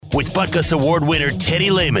with Butkus Award winner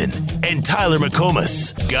Teddy Lehman and Tyler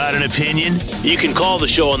McComas. Got an opinion? You can call the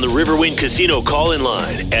show on the Riverwind Casino call-in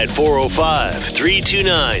line at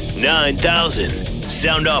 405-329-9000.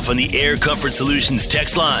 Sound off on the Air Comfort Solutions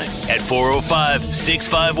text line at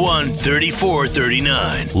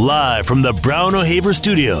 405-651-3439. Live from the Brown O'Haver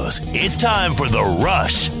Studios, it's time for The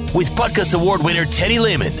Rush with Butkus Award winner Teddy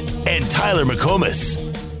Lehman and Tyler McComas.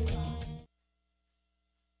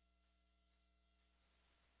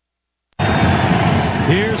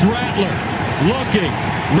 Here's Rattler looking.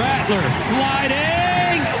 Rattler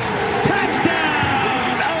sliding.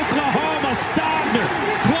 Touchdown! Oklahoma. Stogner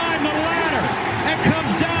climbed the ladder and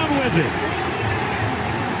comes down with it.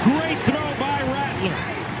 Great throw by Rattler.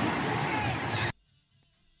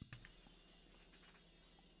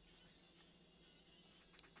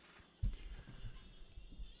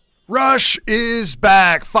 Rush is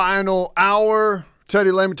back. Final hour.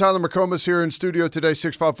 Teddy Lehman, Tyler McComas here in studio today,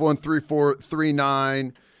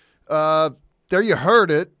 651-3439. There you heard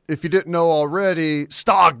it. If you didn't know already,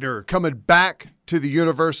 Stogner coming back to the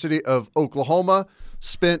University of Oklahoma.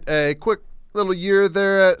 Spent a quick little year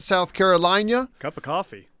there at South Carolina. Cup of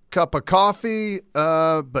coffee.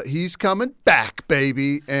 But he's coming back,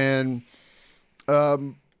 baby. And I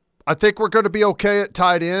think we're going to be okay at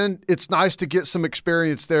tight end. It's nice to get some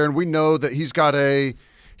experience there, and we know that he's got a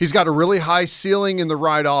really high ceiling in the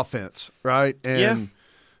right offense, right? And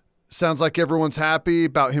sounds like everyone's happy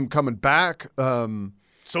about him coming back.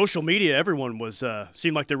 Social media, everyone was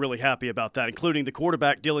seemed like they're really happy about that, including the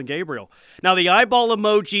quarterback, Dylan Gabriel. Now, the eyeball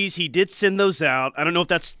emojis, he did send those out. I don't know if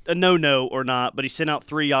that's a no-no or not, but he sent out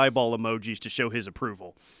 3 eyeball emojis to show his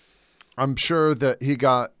approval. I'm sure that he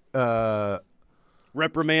got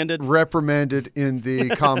reprimanded in the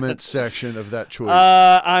comments section of that tweet.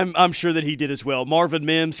 I'm sure that he did as well. Marvin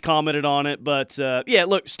Mims commented on it, but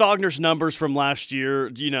look, Stogner's numbers from last year,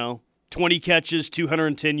 20 catches,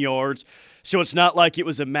 210 yards. So it's not like it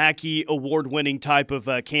was a Mackey award-winning type of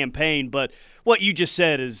campaign, but what you just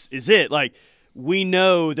said is it. Like, we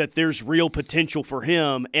know that there's real potential for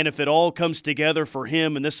him, and if it all comes together for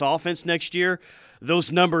him in this offense next year,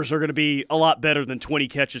 those numbers are going to be a lot better than 20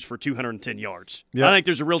 catches for 210 yards. Yep. I think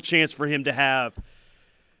there's a real chance for him to have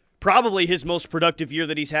probably his most productive year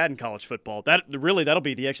that he's had in college football. That'll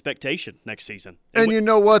be the expectation next season. And you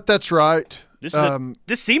know what? That's right.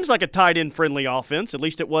 This seems like a tight end friendly offense. At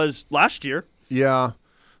least it was last year. Yeah.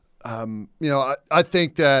 I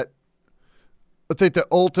think that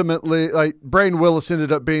ultimately, like, Braden Willis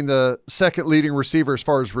ended up being the second leading receiver as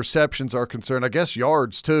far as receptions are concerned. I guess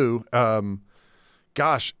yards too.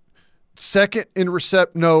 Second in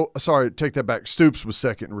take that back. Stoops was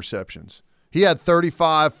second in receptions. He had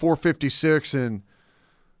 35, 456, and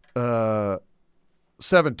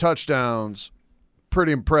 7 touchdowns.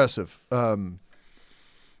 Pretty impressive.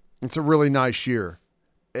 It's a really nice year.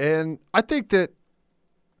 And I think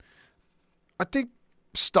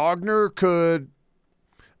Stogner could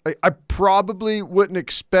 – I probably wouldn't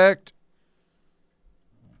expect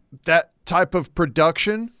that type of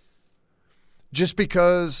production just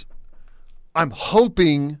because I'm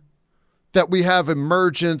hoping that we have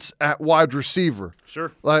emergence at wide receiver.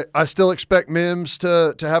 Sure. Like, I still expect Mims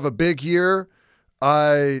to have a big year.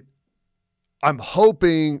 I'm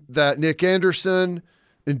hoping that Nick Anderson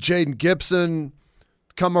and Jaden Gibson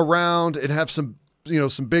come around and have some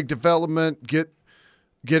big development, get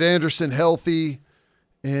Anderson healthy,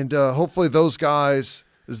 and hopefully those guys,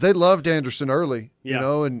 as they loved Anderson early,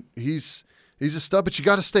 and he's a stud, but you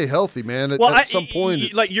got to stay healthy, man. At some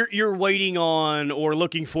point, like you're waiting on or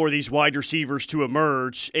looking for these wide receivers to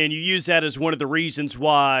emerge, and you use that as one of the reasons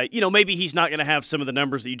why maybe he's not going to have some of the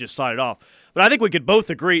numbers that you just cited off. But I think we could both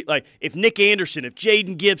agree, like, if Nick Anderson, if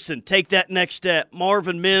Jaden Gibson take that next step,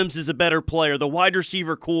 Marvin Mims is a better player, the wide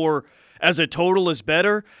receiver core as a total is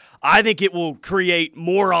better, I think it will create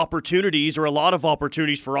more opportunities or a lot of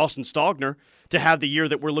opportunities for Austin Stogner to have the year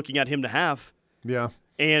that we're looking at him to have. Yeah.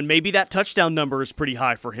 And maybe that touchdown number is pretty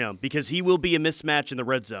high for him because he will be a mismatch in the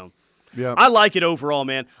red zone. Yeah. I like it overall,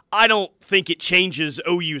 man. I don't think it changes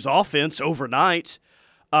OU's offense overnight.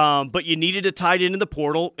 But you needed a tight end in the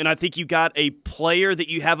portal, and I think you got a player that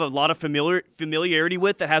you have a lot of familiarity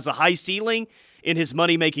with that has a high ceiling in his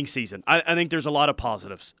money-making season. I think there's a lot of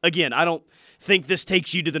positives. Again, I don't think this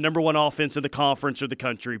takes you to the number one offense in the conference or the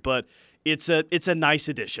country, but it's a nice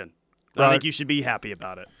addition. Right. I think you should be happy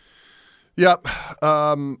about it. Yep,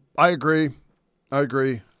 I agree. I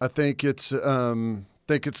think it's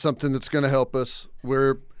something that's going to help us.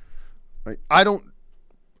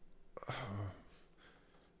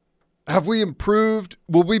 Have we improved?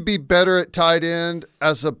 Will we be better at tight end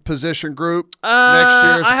as a position group next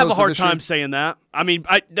year? I have a hard time saying that. I mean,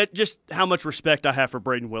 that just how much respect I have for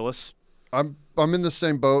Braden Willis. I'm in the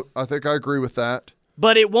same boat. I think I agree with that.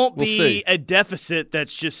 But it won't We'll be see. a deficit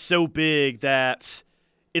that's just so big that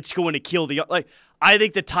it's going to kill the I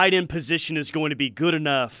think the tight end position is going to be good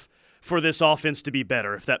enough for this offense to be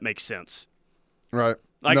better, if that makes sense. Right.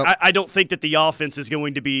 Like No. I don't think that the offense is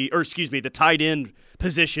going to be, or excuse me, the tight end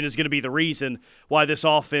position is going to be the reason why this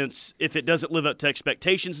offense, if it doesn't live up to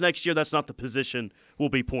expectations next year, that's not the position we'll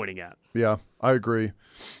be pointing at. Yeah, I agree.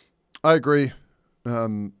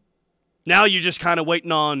 Now you're just kind of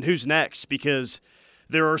waiting on who's next, because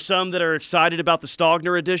there are some that are excited about the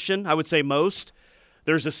Stogner addition. I would say most.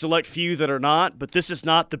 There's a select few that are not, but this is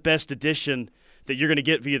not the best addition that you're going to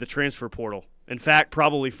get via the transfer portal. In fact,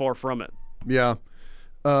 probably far from it. Yeah.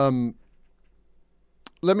 Let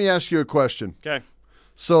me ask you a question. Okay.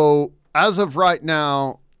 So as of right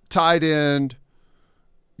now, tight end,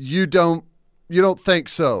 you don't think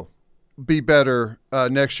so? Be better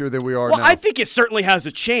next year than we are Well, now? I think it certainly has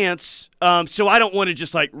a chance. So I don't want to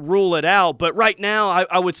just rule it out. But right now,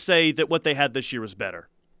 I would say that what they had this year was better.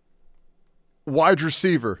 Wide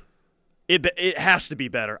receiver. It has to be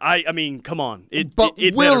better. I mean, come on. But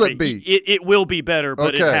will better it be? It will be better,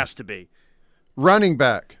 but Okay. it has to be. Running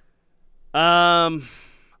back. Well,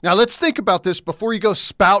 Now let's think about this before you go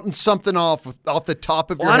spouting something off the top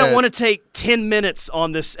of your I head. don't want to take 10 minutes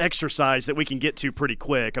on this exercise that we can get to pretty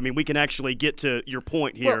quick. I mean, we can actually get to your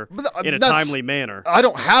point here Well, but in a that's- timely manner. I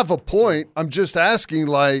don't have a point. I'm just asking,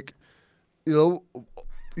 we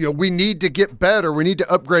need to get better. We need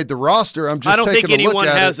to upgrade the roster. I'm just I don't taking think a look anyone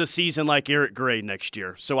at has it. a season like Eric Gray next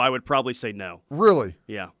year, so I would probably say no. Really?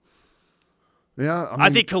 Yeah. Yeah. I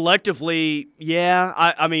think collectively, yeah.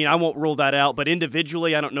 I mean, I won't rule that out, but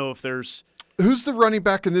individually, I don't know if there's. Who's the running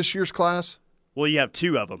back in this year's class? Well, you have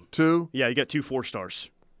two of them. Two. Yeah, you got 2 4-stars.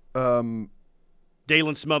 Dalen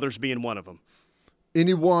Smothers being one of them.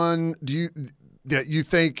 Anyone that you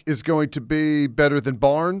think is going to be better than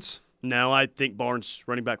Barnes? No, I think Barnes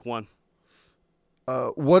running back 1.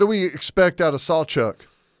 What do we expect out of Sawchuk?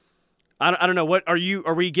 I don't know. What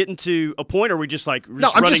are we getting to a point, or are we just No, I'm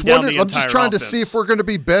running just down wondering. the I'm just entire trying offense? to see if we're going to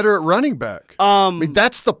be better at running back. I mean,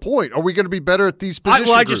 that's the point. Are we going to be better at these position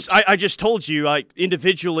groups? I just told you,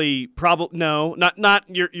 individually, probably no,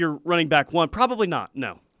 not your running back 1, probably not.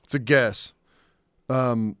 No. It's a guess.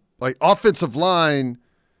 Offensive line,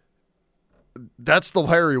 that's the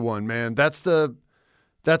hairy one, man. That's the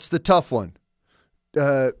tough one.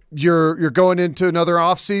 You're going into another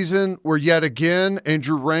offseason where yet again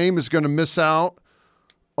Andrew Rame is going to miss out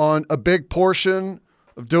on a big portion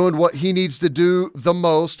of doing what he needs to do the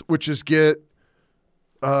most, which is get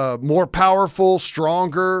more powerful,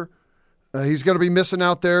 stronger. He's going to be missing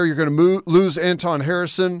out there. You're going to lose Anton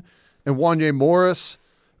Harrison and Wanye Morris.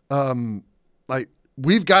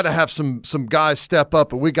 We've got to have some guys step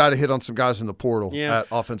up, and we got to hit on some guys in the portal at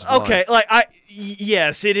offensive line. Okay,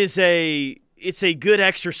 yes, it's a good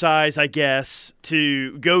exercise, I guess,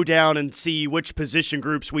 to go down and see which position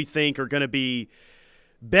groups we think are going to be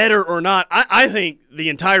better or not. I think the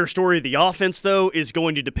entire story of the offense, though, is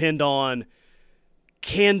going to depend on,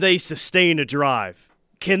 can they sustain a drive?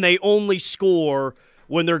 Can they only score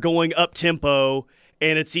when they're going up-tempo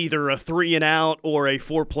and it's either a 3-and-out or a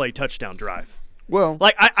 4-play touchdown drive? Well,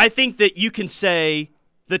 I think that you can say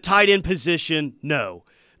the tight end position, no.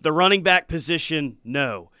 The running back position,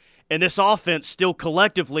 no. And this offense still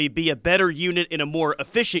collectively be a better unit and a more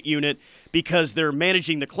efficient unit because they're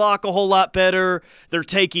managing the clock a whole lot better. They're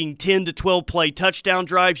taking 10 to 12 play touchdown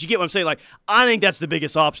drives. You get what I'm saying? I think that's the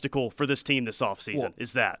biggest obstacle for this team this offseason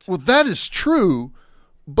is that. Well, that is true,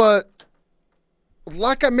 but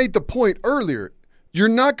like I made the point earlier, you're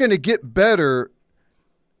not going to get better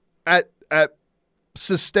at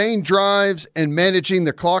sustained drives and managing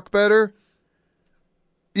the clock better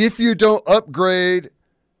if you don't upgrade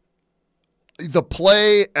the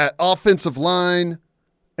play at offensive line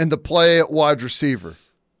and the play at wide receiver.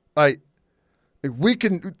 We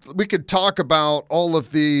could talk about all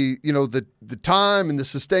of the time and the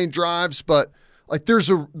sustained drives, but there's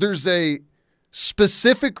a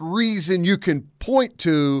specific reason you can point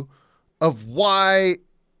to of why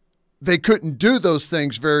they couldn't do those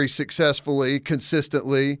things very successfully,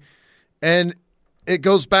 consistently, and it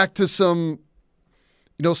goes back to some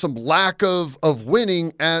lack of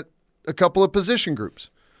winning at a couple of position groups.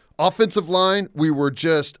 Offensive line, we were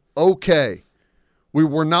just okay. We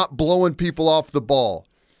were not blowing people off the ball.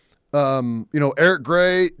 Eric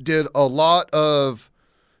Gray did a lot of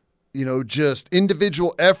just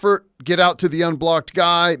individual effort, get out to the unblocked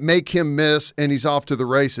guy, make him miss, and he's off to the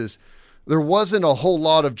races. There wasn't a whole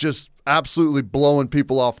lot of just absolutely blowing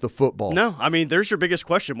people off the football. No, I mean, there's your biggest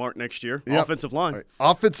question mark next year, offensive line. Right.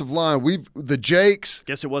 Offensive line, the Jakes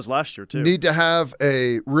guess it was last year too. Need to have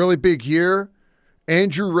a really big year.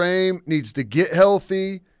 Andrew Rame needs to get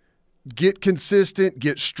healthy, get consistent,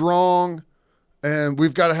 get strong, and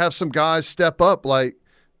we've got to have some guys step up like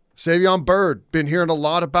Savion Byrd. Been hearing a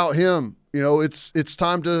lot about him. It's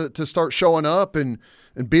time to start showing up and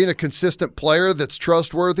being a consistent player that's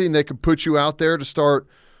trustworthy, and they can put you out there to start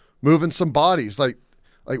moving some bodies. Like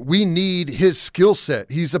we need his skill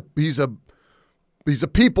set. He's a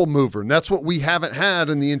people mover, and that's what we haven't had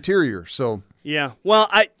in the interior. So yeah, well,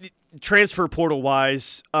 transfer portal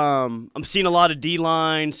wise, I'm seeing a lot of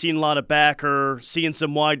D-line, seeing a lot of backer, seeing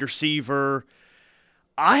some wide receiver.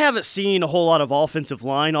 I haven't seen a whole lot of offensive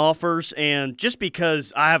line offers, and just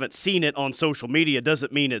because I haven't seen it on social media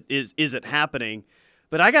doesn't mean it isn't happening.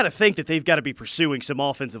 But I got to think that they've got to be pursuing some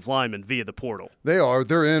offensive linemen via the portal. They are.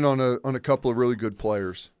 They're in on a couple of really good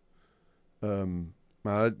players.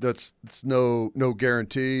 That's no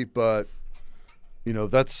guarantee, but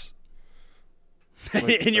that's.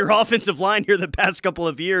 And your offensive line here the past couple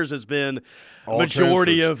of years has been a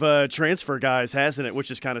majority of transfer guys, hasn't it?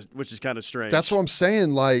 Which is kind of strange. That's what I'm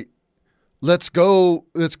saying. Like, let's go,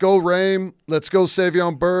 Rame. Let's go,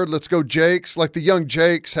 Savion Byrd. Let's go, Jakes. Like the young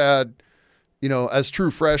Jakes had. As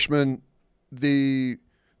true freshmen, the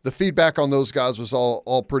feedback on those guys was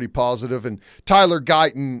all pretty positive. And Tyler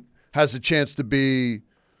Guyton has a chance to be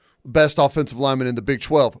best offensive lineman in the Big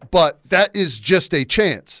 12. But that is just a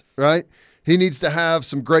chance, right? He needs to have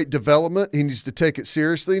some great development. He needs to take it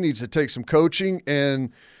seriously. He needs to take some coaching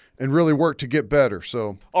and really work to get better.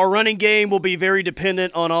 So our running game will be very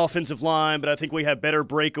dependent on offensive line, but I think we have better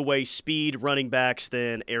breakaway speed running backs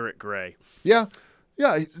than Eric Gray. Yeah.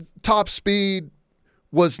 Yeah, top speed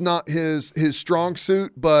was not his strong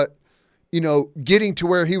suit, but, getting to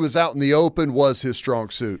where he was out in the open was his strong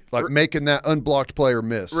suit, like making that unblocked player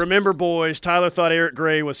miss. Remember, boys, Tyler thought Eric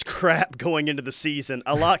Gray was crap going into the season.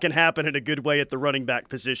 A lot can happen in a good way at the running back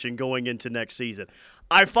position going into next season.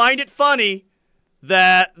 I find it funny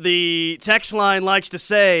that the text line likes to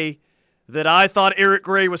say that I thought Eric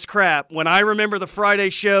Gray was crap. When I remember the Friday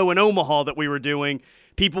show in Omaha that we were doing,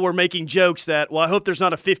 people were making jokes that, well, I hope there's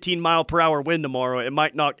not a 15-mile-per-hour wind tomorrow. It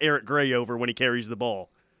might knock Eric Gray over when he carries the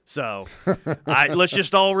ball. So let's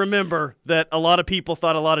just all remember that a lot of people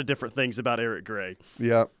thought a lot of different things about Eric Gray.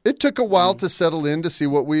 Yeah. It took a while to settle in to see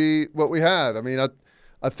what we had. I mean,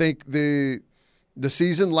 I think the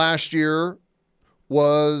season last year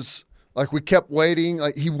was like we kept waiting.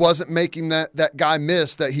 Like he wasn't making that guy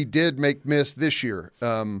miss that he did make miss this year.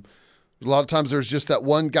 A lot of times there's just that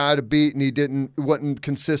one guy to beat, and he wasn't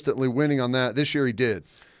consistently winning on that. This year he did.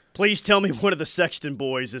 Please tell me one of the Sexton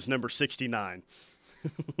boys is number 69.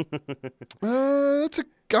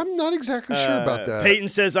 I'm not exactly sure about that. Peyton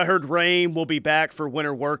says, I heard Rame will be back for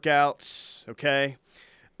winter workouts. Okay.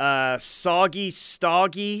 Soggy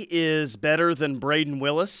Stoggy is better than Braden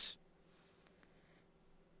Willis.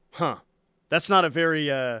 Huh. That's not a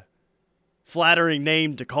very flattering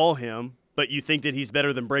name to call him. But you think that he's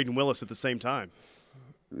better than Braden Willis at the same time?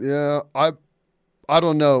 Yeah, I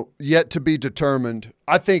don't know. Yet to be determined.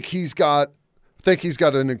 I think he's got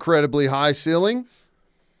an incredibly high ceiling.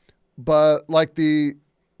 But like the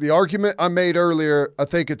argument I made earlier, I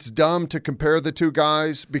think it's dumb to compare the two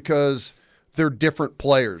guys because they're different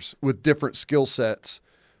players with different skill sets.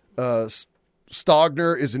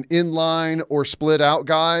 Stogner is an inline or split out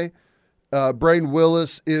guy. Braden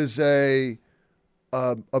Willis is a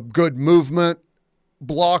good movement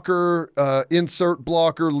blocker, insert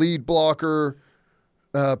blocker, lead blocker,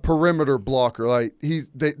 perimeter blocker. Like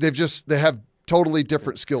they have totally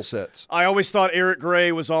different skill sets. I always thought Eric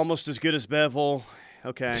Gray was almost as good as Bevel.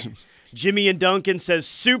 Okay. Jimmy and Duncan says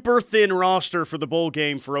super thin roster for the bowl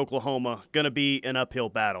game for Oklahoma. Going to be an uphill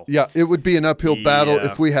battle. Yeah, it would be an uphill battle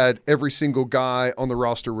if we had every single guy on the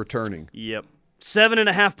roster returning. Yep.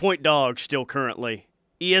 7.5-point dog still currently.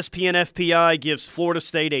 ESPN FPI gives Florida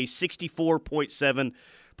State a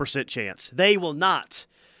 64.7% chance. They will not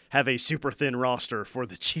have a super thin roster for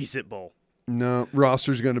the Cheez-It Bowl. No,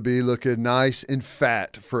 roster's going to be looking nice and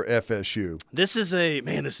fat for FSU. This is a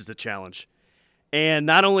challenge. And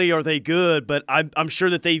not only are they good, but I'm sure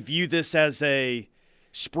that they view this as a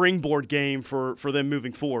springboard game for them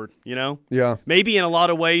moving forward, Yeah. Maybe in a lot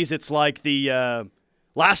of ways it's like the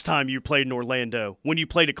last time you played in Orlando when you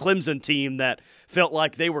played a Clemson team that felt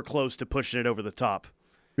like they were close to pushing it over the top.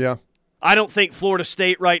 Yeah. I don't think Florida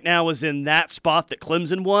State right now is in that spot that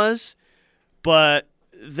Clemson was, but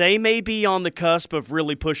they may be on the cusp of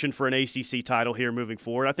really pushing for an ACC title here moving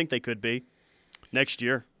forward. I think they could be next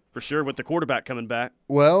year for sure with the quarterback coming back.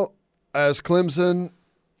 Well, as Clemson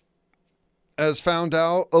has found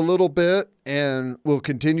out a little bit and will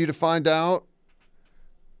continue to find out,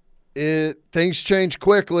 things change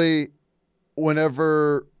quickly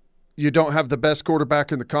whenever you don't have the best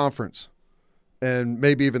quarterback in the conference and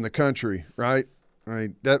maybe even the country, right?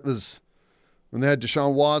 Right. That was when they had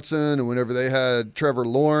Deshaun Watson and whenever they had Trevor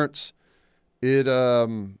Lawrence.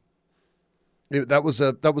 That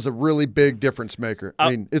was a really big difference maker.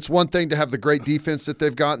 I mean, it's one thing to have the great defense that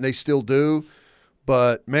they've got, and they still do.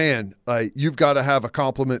 But, man, you've got to have a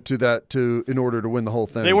complement to that in order to win the whole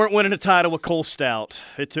thing. They weren't winning a title with Cole Stout.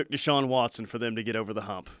 It took Deshaun Watson for them to get over the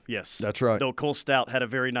hump. Yes. That's right. Though Cole Stout had a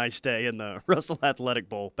very nice day in the Russell Athletic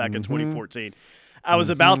Bowl back in 2014. I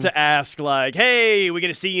was about to ask, hey, we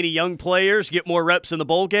going to see any young players get more reps in the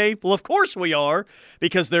bowl game? Well, of course we are,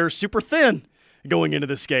 because they're super thin going into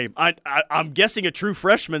this game. I'm guessing a true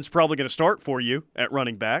freshman's probably going to start for you at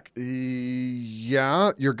running back.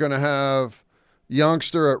 Yeah, you're going to have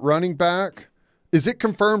youngster at running back. Is it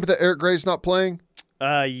confirmed that Eric Gray's not playing?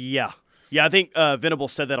 Yeah. I think Venable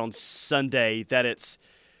said that on Sunday, that it's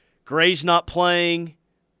Gray's not playing,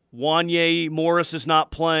 Wanye Morris is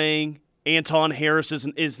not playing, Anton Harris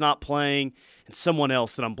is not playing, and someone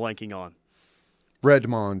else that I'm blanking on.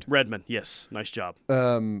 Redmond, yes. Nice job.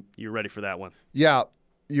 You're ready for that one. Yeah,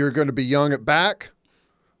 you're going to be young at back.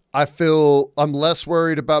 I feel I'm less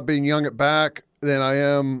worried about being young at back than I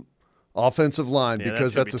am offensive line,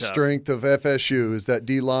 because that's a strength of FSU, is that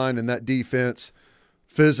D-line and that defense.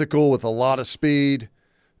 Physical with a lot of speed.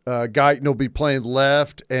 Guyton will be playing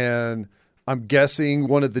left, and I'm guessing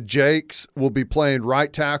one of the Jakes will be playing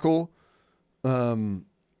right tackle. Yeah,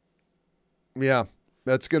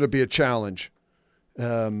 that's going to be a challenge.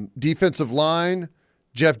 Defensive line,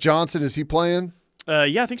 Jeff Johnson, is he playing?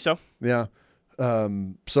 Yeah, I think so. Yeah.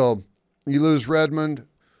 So you lose Redmond.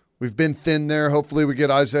 We've been thin there. Hopefully we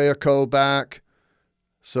get Isaiah Coe back.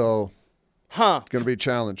 So it's going to be a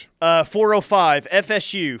challenge. 405,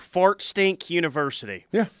 FSU, Fart Stink University.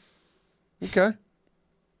 Yeah. Okay.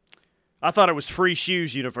 I thought it was Free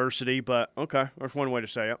Shoes University, but okay. There's one way to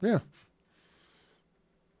say it. Yeah.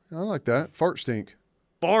 I like that. Fart Stink.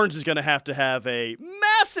 Barnes is going to have a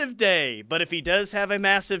massive day. But if he does have a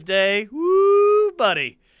massive day, woo,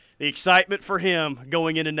 buddy, the excitement for him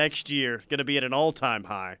going into next year is going to be at an all-time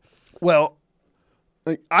high. Well,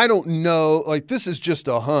 I don't know. This is just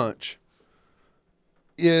a hunch.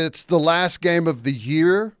 It's the last game of the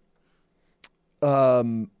year. You're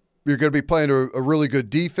going to be playing a really good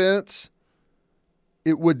defense.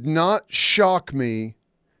 It would not shock me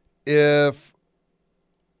if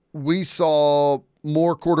we saw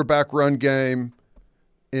more quarterback run game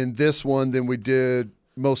in this one than we did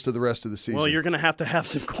most of the rest of the season. Well, you're going to have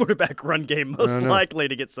some quarterback run game most likely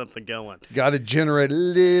to get something going. Got to generate a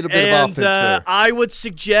little bit of offense there. I would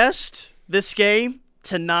suggest this game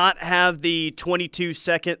to not have the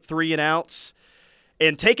 22-second 3-and-outs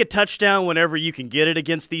and take a touchdown whenever you can get it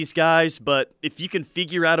against these guys. But if you can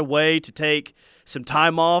figure out a way to take some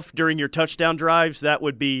time off during your touchdown drives, that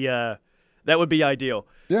would be ideal.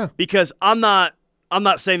 Yeah. Because I'm not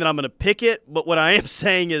saying that I'm going to pick it, but what I am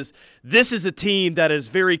saying is this is a team that is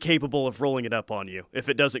very capable of rolling it up on you if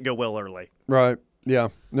it doesn't go well early. Right. Yeah.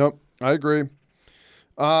 Nope. I agree.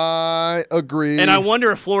 And I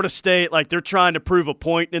wonder if Florida State, they're trying to prove a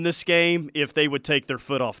point in this game, if they would take their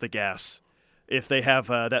foot off the gas, if they have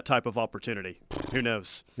that type of opportunity. Who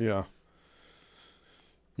knows? Yeah.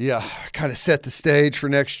 Yeah. Kind of set the stage for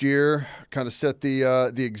next year. Kind of set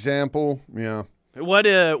the example. Yeah.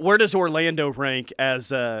 Where does Orlando rank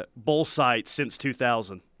as bowl sites since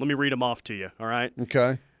 2000? Let me read them off to you, all right?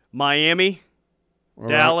 Okay. Miami,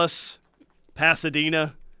 Dallas,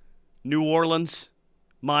 Pasadena, New Orleans,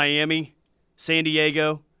 Miami, San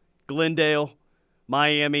Diego, Glendale,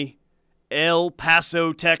 Miami, El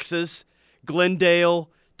Paso, Texas, Glendale,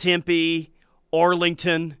 Tempe,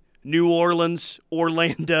 Arlington, New Orleans,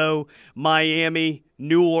 Orlando, Miami,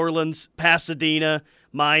 New Orleans, Pasadena,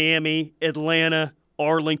 Miami, Atlanta,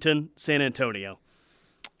 Arlington, San Antonio.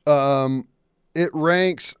 It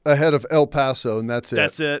ranks ahead of El Paso, and that's it.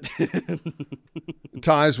 That's it.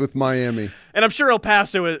 Ties with Miami. And I'm sure El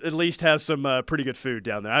Paso at least has some pretty good food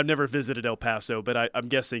down there. I've never visited El Paso, but I'm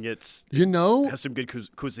guessing it has some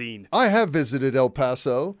good cuisine. I have visited El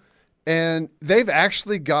Paso, and they've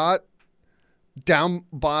actually got, down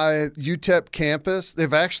by UTEP campus,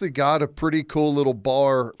 they've actually got a pretty cool little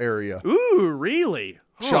bar area. Ooh, really?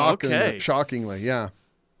 Shockingly, yeah.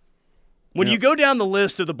 When you go down the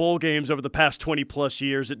list of the bowl games over the past 20-plus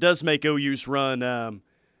years, it does make OU's run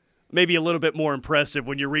maybe a little bit more impressive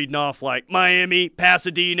when you're reading off like Miami,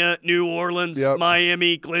 Pasadena, New Orleans,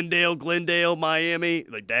 Miami, Glendale, Miami.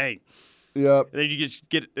 Like, dang. Yep. And then you just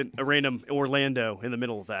get a random Orlando in the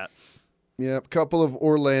middle of that. Yep, couple of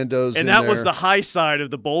Orlandos and that was the high side of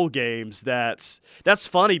the bowl games. That's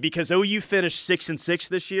funny because OU finished 6-6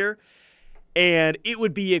 this year, and it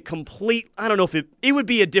would be a complete – I don't know if it would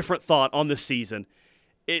be a different thought on the season.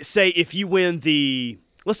 Let's say if you win the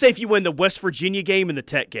West Virginia game and the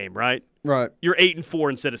Tech game, right? Right. You're 8-4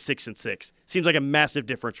 instead of 6-6. Seems like a massive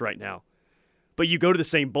difference right now. But you go to the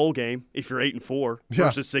same bowl game if you're 8-4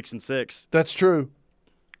 versus 6-6. That's true.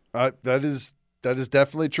 That is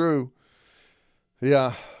definitely true.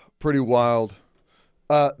 Yeah, pretty wild.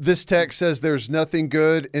 This text says there's nothing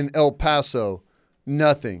good in El Paso.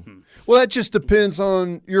 Nothing. Well, that just depends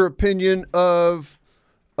on your opinion of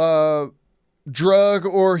drug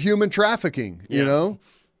or human trafficking, you know?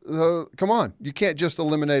 Come on. You can't just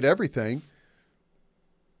eliminate everything.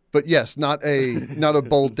 But yes, not a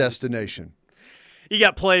bold destination. You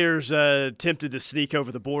got players tempted to sneak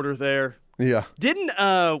over the border there. Yeah. Did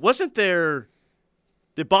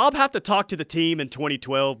Bob have to talk to the team in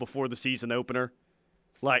 2012 before the season opener?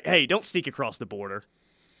 Like, hey, don't sneak across the border.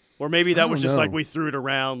 Or maybe that was just like we threw it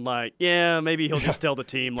around like, yeah, maybe he'll just tell the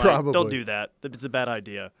team, like, don't do that. It's a bad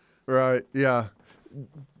idea. Right, yeah.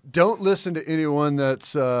 Don't listen to anyone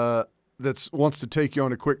that's wants to take you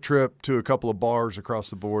on a quick trip to a couple of bars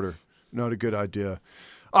across the border. Not a good idea.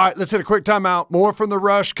 All right, let's hit a quick timeout. More from The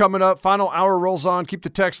Rush coming up. Final hour rolls on. Keep the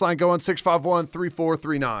text line going,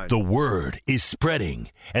 651-3439. The word is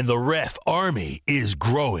spreading, and the Ref Army is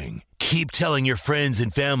growing. Keep telling your friends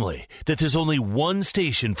and family that there's only one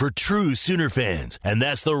station for true Sooner fans, and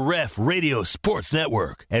that's the Ref Radio Sports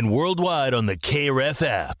Network, and worldwide on the KREF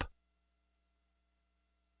app.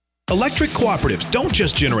 Electric cooperatives don't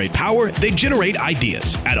just generate power, they generate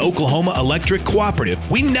ideas. At Oklahoma Electric Cooperative,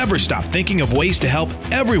 we never stop thinking of ways to help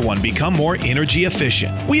everyone become more energy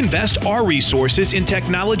efficient. We invest our resources in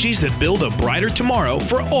technologies that build a brighter tomorrow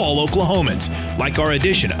for all Oklahomans, like our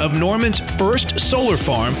addition of Norman's first solar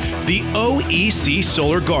farm, the OEC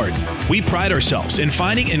Solar Garden. We pride ourselves in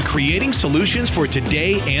finding and creating solutions for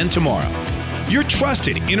today and tomorrow. Your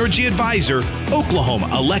trusted energy advisor, Oklahoma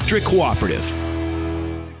Electric Cooperative.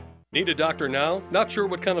 Need a doctor now? Not sure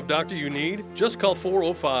what kind of doctor you need? Just call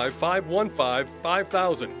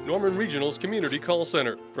 405-515-5000, Norman Regional's Community Call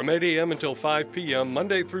Center. From 8 a.m. until 5 p.m.,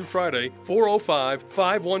 Monday through Friday,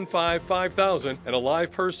 405-515-5000, and a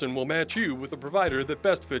live person will match you with a provider that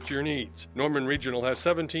best fits your needs. Norman Regional has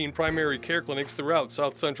 17 primary care clinics throughout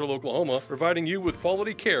South Central Oklahoma, providing you with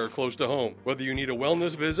quality care close to home. Whether you need a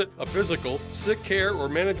wellness visit, a physical, sick care, or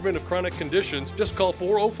management of chronic conditions, just call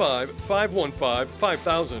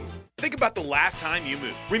 405-515-5000. Think about the last time you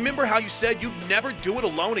moved. Remember how you said you'd never do it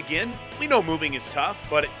alone again? We know moving is tough,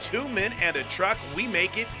 but at 2 Men and a Truck, we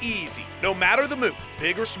make it easy. No matter the move,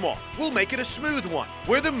 big or small, we'll make it a smooth one.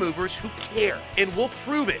 We're the movers who care, and we'll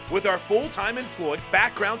prove it with our full-time employed,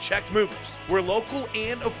 background-checked movers. We're local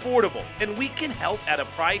and affordable, and we can help at a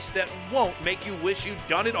price that won't make you wish you'd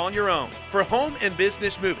done it on your own. For home and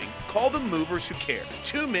business moving, call the movers who care.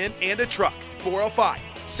 2 Men and a Truck,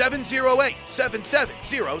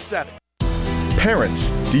 405-708-7707.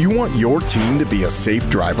 Parents, do you want your teen to be a safe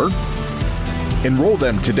driver? Enroll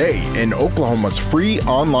them today in Oklahoma's free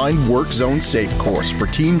online Work Zone Safe course for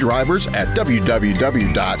teen drivers at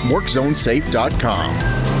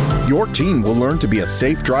www.workzonesafe.com. Your teen will learn to be a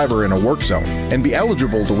safe driver in a work zone and be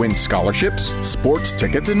eligible to win scholarships, sports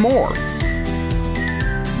tickets, and more.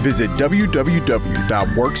 Visit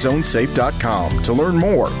www.workzonesafe.com to learn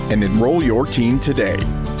more and enroll your teen today.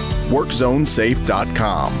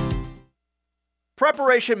 WorkZoneSafe.com.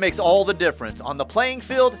 Preparation makes all the difference on the playing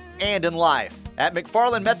field and in life. At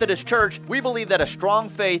McFarland Methodist Church, we believe that a strong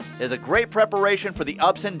faith is a great preparation for the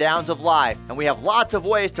ups and downs of life, and we have lots of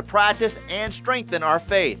ways to practice and strengthen our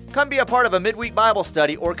faith. Come be a part of a midweek Bible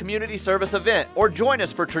study or community service event, or join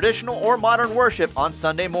us for traditional or modern worship on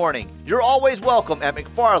Sunday morning. You're always welcome at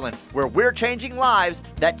McFarland, where we're changing lives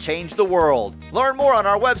that change the world. Learn more on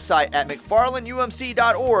our website at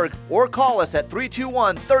mcfarlandumc.org or call us at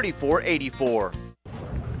 321-3484.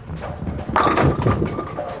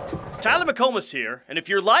 Tyler McComas here, and if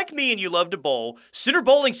you're like me and you love to bowl, Sooner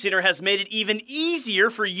Bowling Center has made it even easier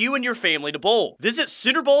for you and your family to bowl. Visit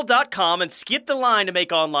SoonerBowl.com and skip the line to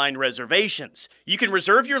make online reservations. You can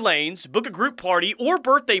reserve your lanes, book a group party or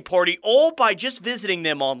birthday party, all by just visiting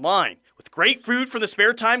them online. With great food from the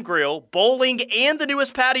Spare Time Grill, bowling, and the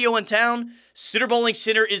newest patio in town, Sooner Bowling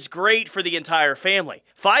Center is great for the entire family.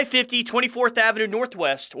 550 24th Avenue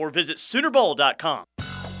Northwest, or visit SoonerBowl.com.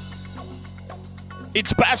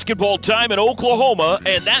 It's basketball time in Oklahoma,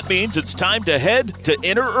 and that means it's time to head to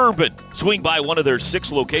Interurban. Swing by one of their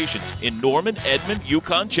 6 locations in Norman, Edmond,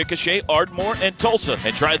 Yukon, Chickasha, Ardmore, and Tulsa,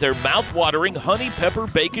 and try their mouth-watering honey pepper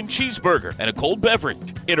bacon cheeseburger and a cold beverage.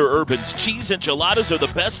 Interurban's cheese enchiladas are the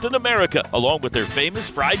best in America, along with their famous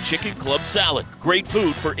fried chicken club salad. Great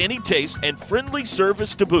food for any taste and friendly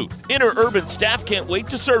service to boot. Interurban staff can't wait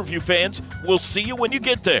to serve you, fans. We'll see you when you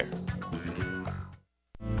get there.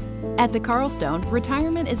 At the Carlstone,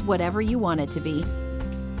 retirement is whatever you want it to be.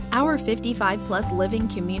 Our 55-plus living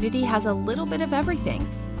community has a little bit of everything.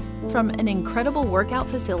 From an incredible workout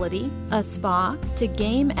facility, a spa, to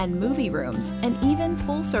game and movie rooms, and even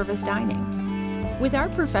full-service dining. With our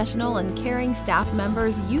professional and caring staff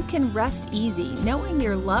members, you can rest easy knowing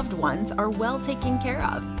your loved ones are well taken care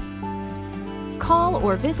of. Call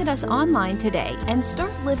or visit us online today and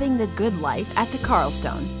start living the good life at the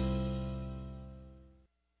Carlstone.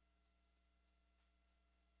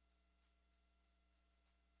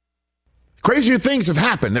 Crazier things have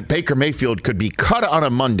happened that Baker Mayfield could be cut on a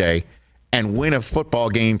Monday and win a football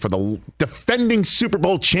game for the defending Super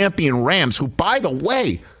Bowl champion Rams, who, by the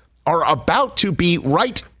way, are about to be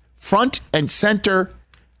right front and center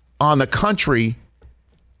on the country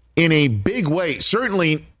in a big way.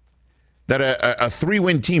 Certainly that a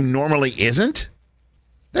 3-win team normally isn't.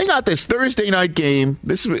 They got this Thursday night game.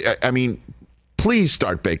 Please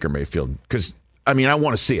start Baker Mayfield because, I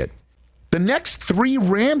want to see it. The next 3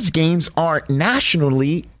 Rams games are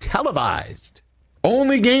nationally televised.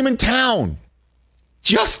 Only game in town.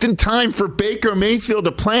 Just in time for Baker Mayfield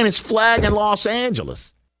to plant his flag in Los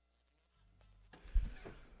Angeles.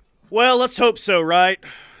 Well, let's hope so, right?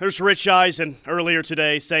 There's Rich Eisen earlier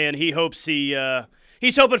today saying he hopes he's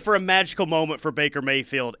hoping for a magical moment for Baker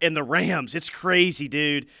Mayfield and the Rams. It's crazy,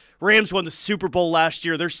 dude. Rams won the Super Bowl last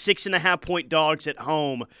year. They're 6.5-point dogs at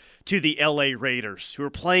home to the LA Raiders, who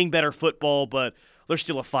are playing better football, but they're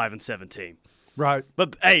still a 5-7 team. Right.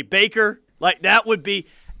 But hey, Baker, that would be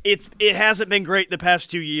it hasn't been great the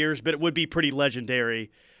past 2 years, but it would be pretty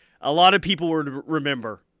legendary. A lot of people would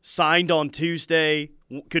remember. Signed on Tuesday,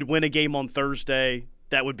 could win a game on Thursday.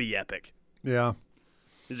 That would be epic. Yeah.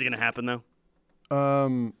 Is it going to happen though?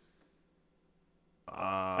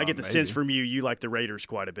 I get the sense from you like the Raiders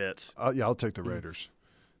quite a bit. Yeah, I'll take the Raiders.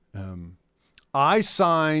 I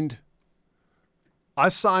signed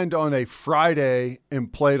on a Friday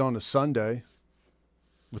and played on a Sunday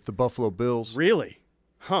with the Buffalo Bills. Really?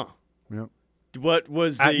 Huh. Yep. What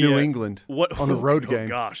was at New England on a road game?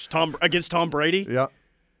 Gosh, against Tom Brady? Yeah.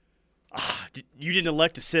 You didn't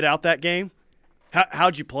elect to sit out that game?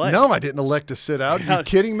 How'd you play? No, I didn't elect to sit out. Are you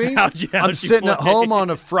kidding me? I'm sitting play? At home on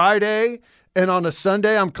a Friday, and on a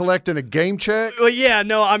Sunday I'm collecting a game check. Well, yeah,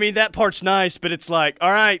 no, that part's nice, but it's like,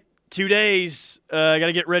 all right, 2 days, I got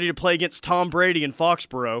to get ready to play against Tom Brady in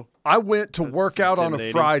Foxborough. I went to work out on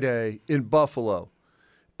a Friday in Buffalo.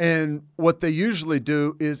 And what they usually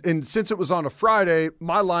do is, and since it was on a Friday,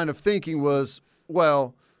 my line of thinking was,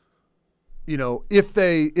 well, if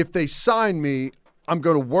they sign me, I'm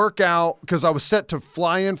going to work out because I was set to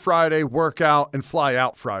fly in Friday, work out, and fly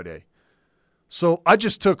out Friday. So I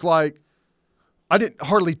just took I didn't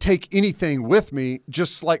hardly take anything with me,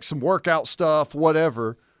 just some workout stuff,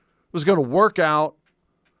 whatever. Was going to work out,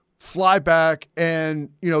 fly back, and,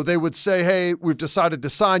 they would say, hey, we've decided to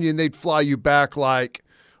sign you, and they'd fly you back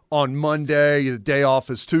on Monday, the day off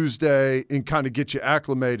is Tuesday, and kind of get you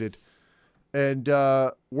acclimated. And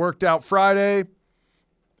worked out Friday,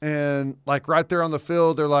 and right there on the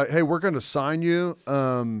field, they're like, hey, we're going to sign you,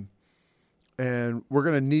 and we're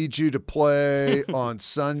going to need you to play on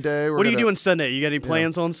Sunday. What are you doing Sunday? You got any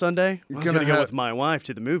plans on Sunday? I'm going to go with my wife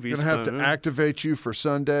to the movies. Going to have to activate you for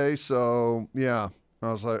Sunday, so, yeah.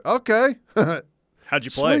 I was like, okay. How'd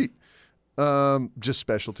you play? Sweet. Just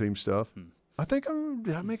special team stuff. I think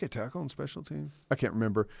did I make a tackle on special team? I can't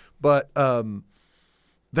remember. But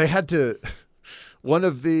they had to one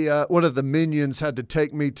of the minions had to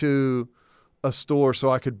take me to a store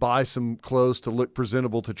so I could buy some clothes to look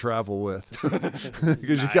presentable to travel with.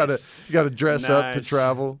 Because nice. you gotta dress up to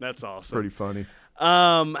travel. That's awesome. Pretty funny.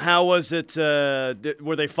 How was it?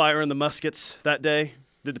 Were they firing the muskets that day?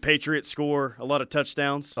 Did the Patriots score a lot of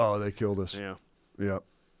touchdowns? Oh, they killed us. Yeah.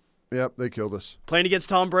 Yep, they killed us. Playing against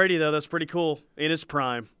Tom Brady, though, that's pretty cool. In his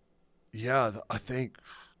prime. Yeah, I think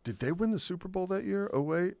 – did they win the Super Bowl that year,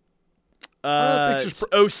 08?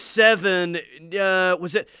 07.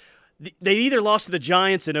 Was it – they either lost to the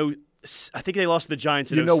Giants in – I think they lost to the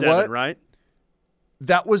Giants in 07, you know what? Right?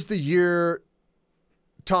 That was the year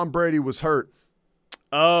Tom Brady was hurt.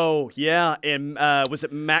 Oh, yeah. And was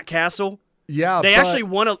it Matt Castle? Yeah. They actually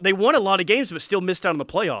won a lot of games but still missed out on the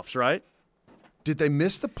playoffs, right? Did they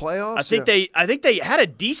miss the playoffs? I think they had a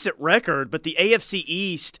decent record, but the AFC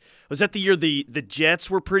East, was that the year the Jets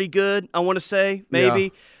were pretty good, I want to say, maybe. Yeah.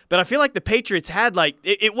 But I feel like the Patriots had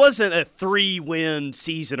it wasn't a 3-win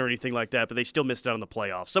season or anything like that, but they still missed out on the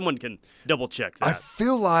playoffs. Someone can double check that. I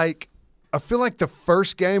feel like the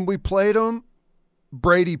first game we played them,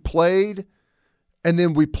 Brady played, and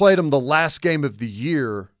then we played them the last game of the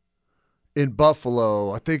year in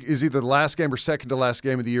Buffalo. I think is either the last game or second to last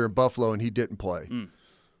game of the year in Buffalo, and he didn't play.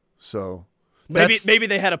 So maybe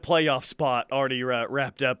they had a playoff spot already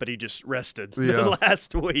wrapped up, but he just rested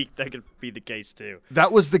last week. That could be the case too.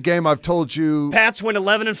 That was the game I've told you. Pats went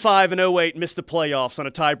 11-5 in 2008, missed the playoffs on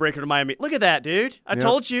a tiebreaker to Miami. Look at that, dude! I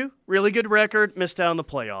told you, really good record, missed out on the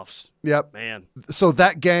playoffs. Yep, man. So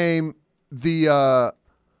that game, the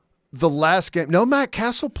last game. No, Matt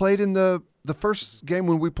Castle played in the first game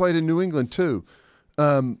when we played in New England too.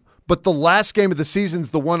 But the last game of the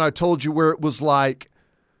season's the one I told you where it was like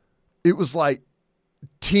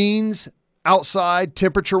teens outside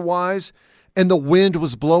temperature-wise, and the wind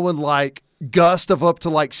was blowing like gust of up to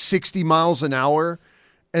like 60 miles an hour.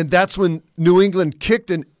 And that's when New England kicked,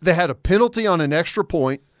 and they had a penalty on an extra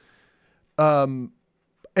point, and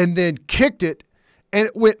then kicked it, and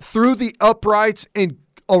it went through the uprights and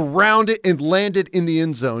around it and landed in the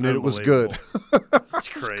end zone, and it was good. That's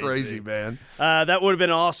crazy, man. That would have been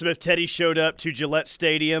awesome if Teddy showed up to Gillette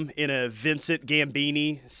Stadium in a Vincent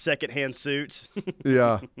Gambini secondhand suit.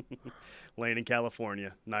 Yeah. Laying in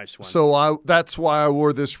California. Nice one. So that's why I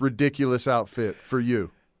wore this ridiculous outfit for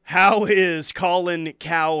you. How is Colin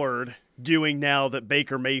Cowherd doing now that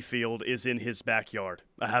Baker Mayfield is in his backyard?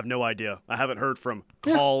 I have no idea. I haven't heard from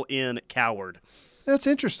Colin Cowherd. That's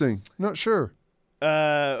interesting. Not sure.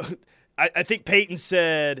 I think Peyton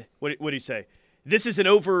said, what did he say? This is an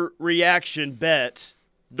overreaction bet.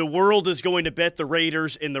 The world is going to bet the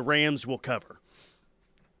Raiders and the Rams will cover.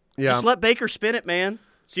 Yeah. Just let Baker spin it, man.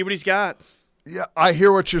 See what he's got. Yeah, I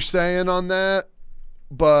hear what you're saying on that,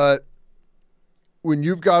 but when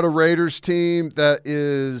you've got a Raiders team that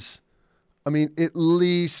is, at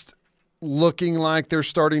least looking like they're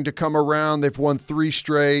starting to come around. They've won 3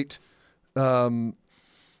 straight.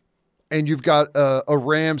 And you've got a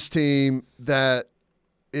Rams team that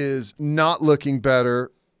is not looking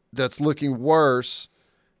better, that's looking worse,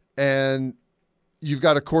 and you've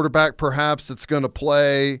got a quarterback perhaps that's going to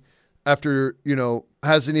play after,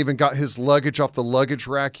 hasn't even got his luggage off the luggage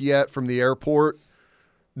rack yet from the airport.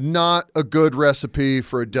 Not a good recipe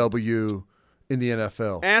for a W in the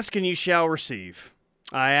NFL. Ask and you shall receive.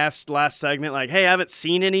 I asked last segment, hey, I haven't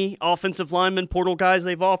seen any offensive lineman portal guys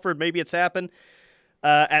they've offered. Maybe it's happened.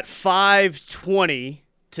 At 5:20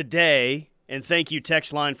 today, and thank you,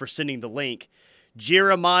 text line, for sending the link,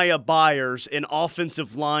 Jeremiah Byers, an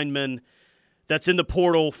offensive lineman that's in the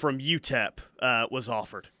portal from UTEP, was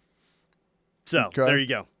offered. So, There you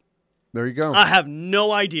go. There you go. I have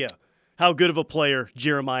no idea how good of a player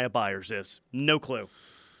Jeremiah Byers is. No clue.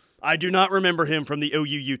 I do not remember him from the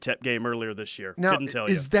OU UTEP game earlier this year. Now, couldn't tell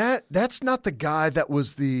you. That's not the guy that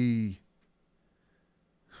was the...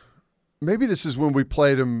 Maybe this is when we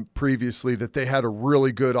played him previously that they had a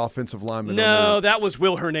really good offensive lineman. No, that was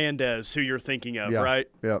Will Hernandez, who you're thinking of, right?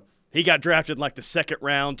 Yeah. He got drafted in the second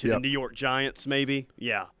round to the New York Giants, maybe.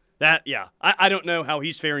 Yeah. I don't know how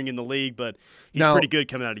he's faring in the league, but he's pretty good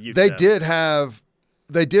coming out of UTEP. They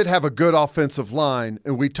did have a good offensive line,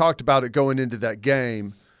 and we talked about it going into that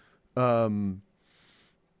game.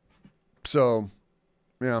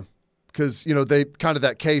 Because, they kind of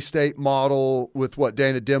that K-State model with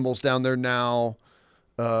Dana Dimmel's down there now,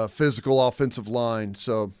 physical offensive line.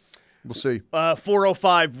 So we'll see.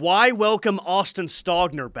 405, why welcome Austin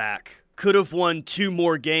Stogner back? Could have won 2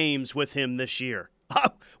 more games with him this year.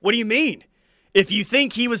 What do you mean? If you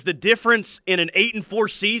think he was the difference in an 8-4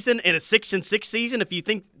 season and a 6-6 season, if you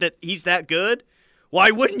think that he's that good,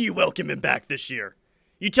 why wouldn't you welcome him back this year?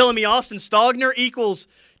 You telling me Austin Stogner equals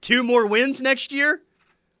 2 more wins next year?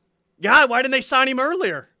 God, why didn't they sign him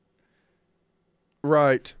earlier?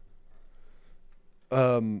 Right.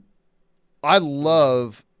 I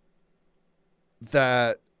love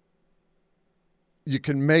that you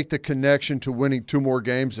can make the connection to winning 2 more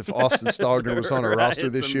games if Austin Stogner was on our roster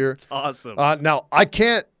this year. It's awesome. Now, I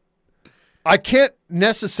can't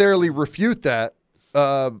necessarily refute that.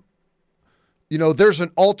 There's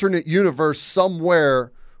an alternate universe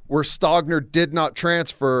somewhere where Stogner did not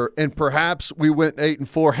transfer, and perhaps we went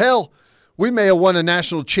 8-4. Hell, we may have won a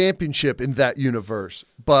national championship in that universe,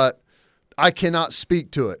 but I cannot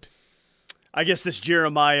speak to it. I guess this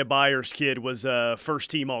Jeremiah Byers kid was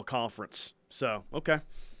first-team all-conference. So, okay.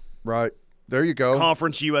 Right. There you go.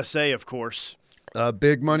 Conference USA, of course.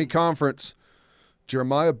 Big money conference.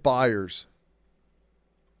 Jeremiah Byers.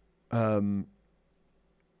 I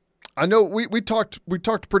know we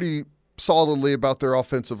talked pretty solidly about their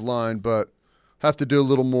offensive line, but have to do a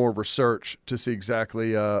little more research to see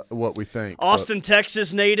exactly what we think. Austin,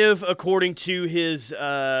 Texas native, according to his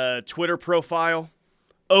Twitter profile.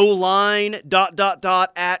 O-line ...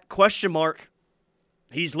 at ?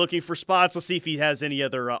 He's looking for spots. Let's see if he has any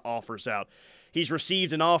other offers out. He's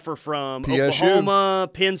received an offer from PSU. Oklahoma,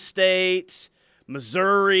 Penn State,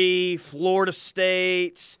 Missouri, Florida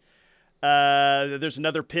State. There's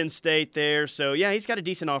another Penn State there. So, yeah, he's got a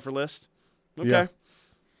decent offer list. Okay. Yeah.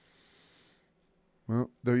 Well,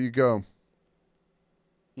 there you go.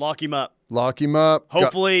 Lock him up. Lock him up.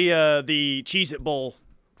 Hopefully the Cheez-It Bowl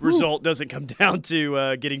result doesn't come down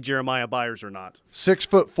to getting Jeremiah Byers or not.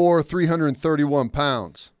 6'4", 331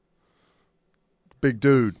 pounds. Big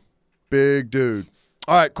dude.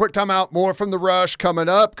 All right, quick timeout. More from The Rush coming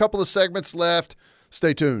up. Couple of segments left.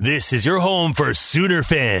 Stay tuned. This is your home for Sooner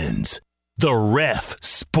fans. The Ref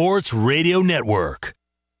Sports Radio Network.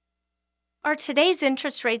 Are today's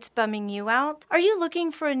interest rates bumming you out? Are you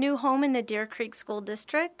looking for a new home in the Deer Creek School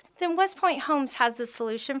District? Then West Point Homes has the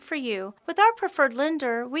solution for you. With our preferred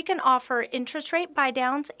lender, we can offer interest rate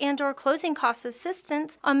buydowns and/or closing cost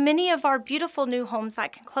assistance on many of our beautiful new homes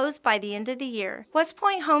that can close by the end of the year. West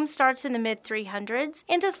Point Homes starts in the mid-300s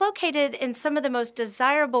and is located in some of the most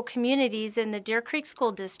desirable communities in the Deer Creek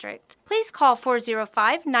School District. Please call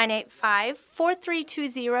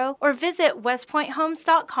 405-985-4320 or visit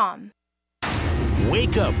westpointhomes.com.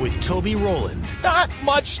 Wake up with Toby Rowland. Not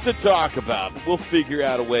much to talk about, but we'll figure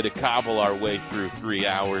out a way to cobble our way through 3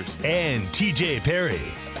 hours. And TJ Perry.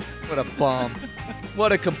 What a bomb.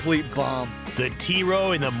 What a complete bomb. The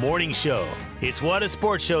T-Row in the Morning Show. It's what a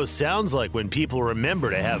sports show sounds like when people remember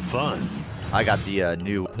to have fun. I got the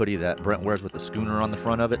new hoodie that Brent wears with the schooner on the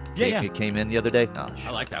front of it. Yeah. It came in the other day. Oh, I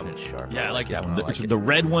like that one. It's sharp. Yeah, I like that one. I like it. The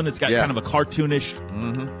red one, it's got kind of a cartoonish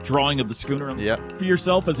drawing of the schooner on it. For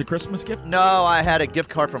yourself as a Christmas gift? No, I had a gift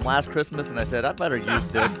card from last Christmas, and I said, I better use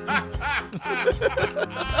this.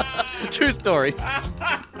 True story. Oh,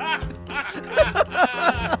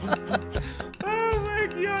 my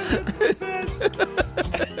God, that's the best.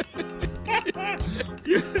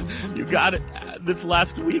 You got it this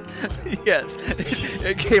last week? Yes.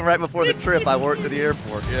 It came right before the trip. I worked at the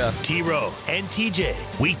airport. Yeah. T-Row and TJ.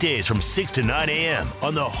 Weekdays from 6 to 9 a.m.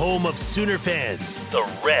 on the home of Sooner fans. The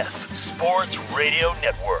Ref Sports Radio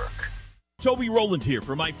Network. Toby Rowland here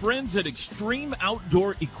for my friends at Extreme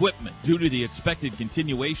Outdoor Equipment. Due to the expected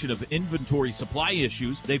continuation of inventory supply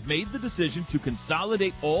issues, they've made the decision to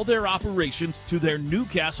consolidate all their operations to their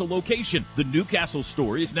Newcastle location. The Newcastle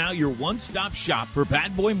store is now your one-stop shop for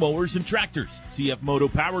bad boy mowers and tractors, CF Moto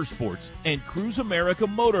Power Sports, and Cruise America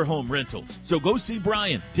Motorhome Rentals. So go see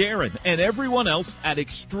Brian, Darren, and everyone else at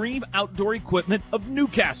Extreme Outdoor Equipment of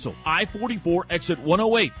Newcastle, I-44 exit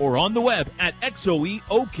 108, or on the web at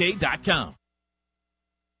xoeok.com.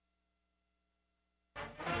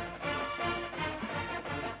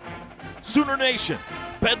 Sooner Nation,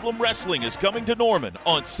 Bedlam Wrestling is coming to Norman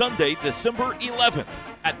on Sunday, December 11th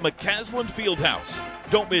at McCaslin Fieldhouse.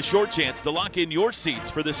 Don't miss your chance to lock in your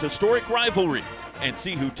seats for this historic rivalry and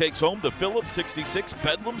see who takes home the Phillips 66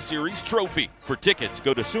 Bedlam Series trophy. For tickets,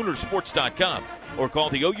 go to Soonersports.com or call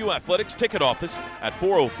the OU Athletics ticket office at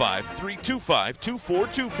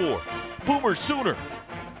 405-325-2424. Boomer Sooner.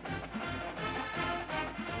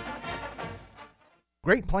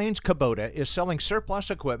 Great Plains Kubota is selling surplus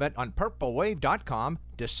equipment on PurpleWave.com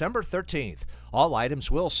December 13th. All items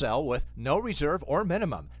will sell with no reserve or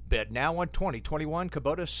minimum. Bid now on 2021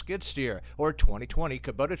 Kubota skid steer or 2020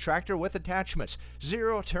 Kubota tractor with attachments,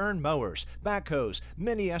 zero-turn mowers, backhoes,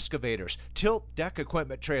 mini excavators, tilt deck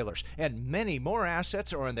equipment trailers, and many more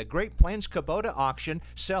assets are in the Great Plains Kubota auction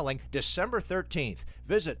selling December 13th.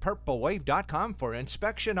 Visit PurpleWave.com for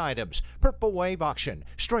inspection items. Purple Wave Auction.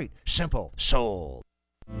 Straight, simple, sold.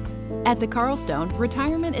 At the Carlstone,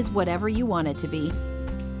 retirement is whatever you want it to be.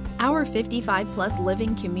 Our 55-plus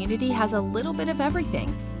living community has a little bit of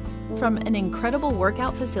everything. From an incredible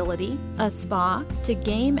workout facility, a spa, to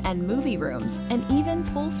game and movie rooms, and even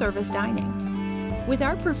full-service dining. With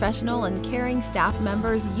our professional and caring staff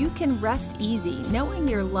members, you can rest easy knowing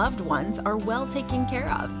your loved ones are well taken care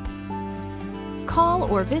of. Call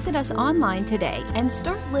or visit us online today and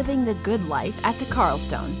start living the good life at the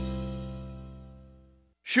Carlstone.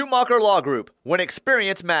 Schumacher Law Group, when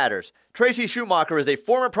experience matters. Tracy Schumacher is a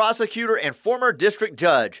former prosecutor and former district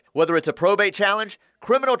judge. Whether it's a probate challenge,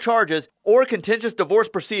 criminal charges, or contentious divorce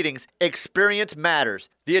proceedings, experience matters.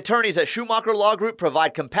 The attorneys at Schumacher Law Group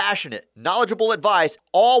provide compassionate, knowledgeable advice,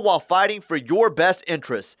 all while fighting for your best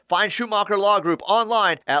interests. Find Schumacher Law Group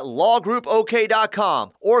online at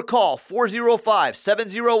lawgroupok.com or call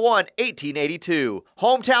 405-701-1882.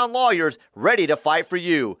 Hometown lawyers ready to fight for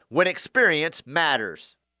you when experience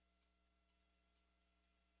matters.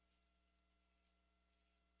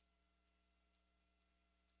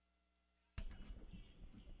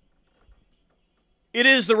 It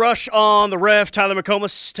is the Rush on the Ref. Tyler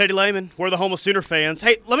McComas, Teddy Lehman. We're the Houma Sooner fans.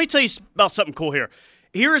 Hey, let me tell you about something cool here.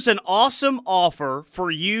 Here is an awesome offer for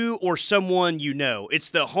you or someone you know. It's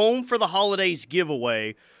the Home for the Holidays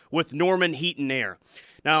giveaway with Norman Heat and Air.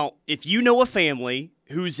 Now, if you know a family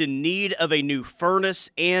who's in need of a new furnace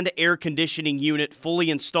and air conditioning unit fully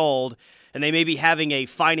installed, and they may be having a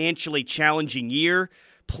financially challenging year,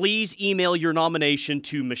 please email your nomination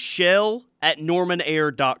to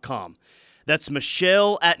michelle@normanair.com. That's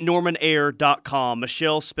Michelle@normanair.com.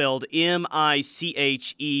 Michelle spelled Michelle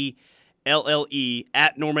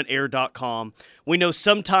 @normanair.com. We know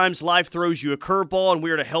sometimes life throws you a curveball, and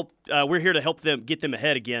we're here to help them get them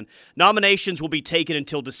ahead again. Nominations will be taken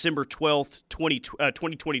until December 12th,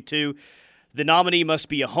 2022. The nominee must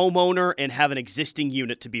be a homeowner and have an existing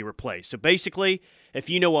unit to be replaced. So basically, if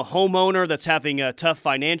you know a homeowner that's having tough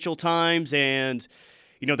financial times and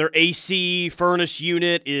their AC furnace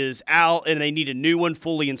unit is out and they need a new one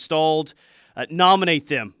fully installed, nominate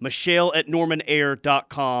them,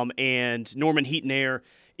 Michelle@normanair.com, and Norman Heat and Air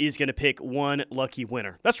is going to pick one lucky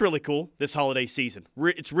winner. That's really cool this holiday season.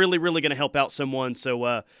 It's really, really going to help out someone,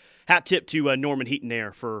 so hat tip to Norman Heat and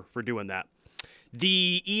Air for doing that.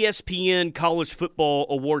 The ESPN College Football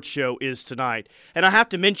Awards show is tonight, and I have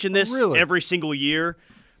to mention this every single year,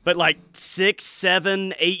 but like 6,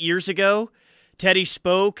 7, 8 years ago, Teddy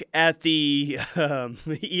spoke at the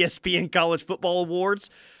ESPN College Football Awards.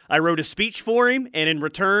 I wrote a speech for him, and in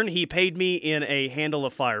return, he paid me in a handle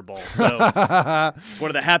of Fireball. So it's one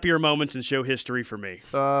of the happier moments in show history for me.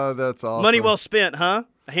 That's awesome. Money well spent, huh?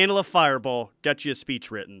 A handle of Fireball. Got you a speech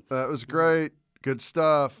written. That was great. Good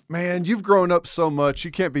stuff. Man, you've grown up so much. You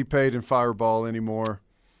can't be paid in Fireball anymore.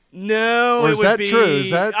 No, or is that true? Is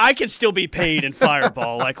that I can still be paid in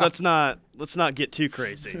Fireball. Like let's not get too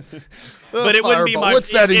crazy. But it wouldn't be my.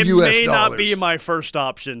 What's that in US may dollars? Not be my first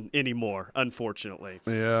option anymore, unfortunately.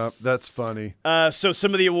 Yeah, that's funny. So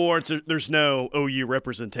some of the awards, there's no OU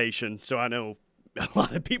representation. So I know a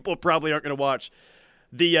lot of people probably aren't going to watch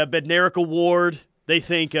the Bednarik Award. They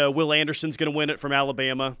think Will Anderson's going to win it from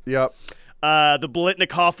Alabama. Yep. The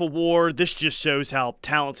Biletnikoff Award, this just shows how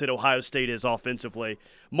talented Ohio State is offensively.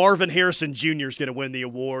 Marvin Harrison Jr. is going to win the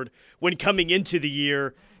award. When coming into the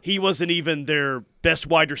year, he wasn't even their best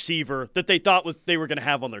wide receiver that they thought they were going to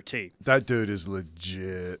have on their team. That dude is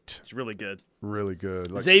legit. It's really good. Really good.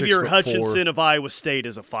 Like Xavier Hutchinson of Iowa State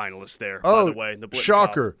is a finalist there, by the way.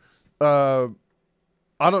 Shocker. I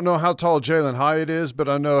don't know how tall Jalen Hyatt is, but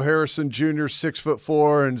I know Harrison Jr.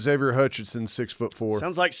 6'4" and Xavier Hutchinson 6'4".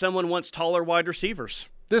 Sounds like someone wants taller wide receivers.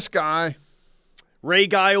 This guy. Ray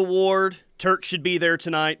Guy Award. Turk should be there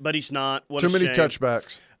tonight, but he's not. What Too many shame.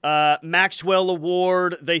 touchbacks. Maxwell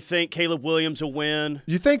Award. They think Caleb Williams will win.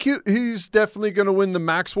 You think he's definitely going to win the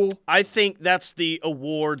Maxwell? I think that's the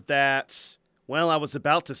award that, I was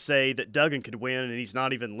about to say that Duggan could win, and he's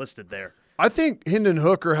not even listed there. I think Hendon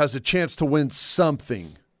Hooker has a chance to win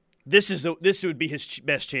something. This would be his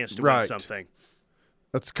best chance to win something.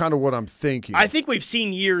 That's kind of what I'm thinking. I think we've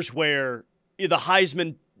seen years where the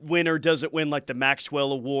Heisman winner doesn't win like the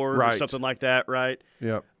Maxwell Award or something like that, right?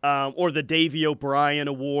 Yep. Or the Davey O'Brien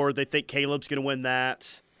Award. They think Caleb's going to win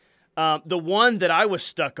that. The one that I was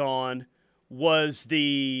stuck on was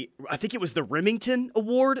I think it was the Remington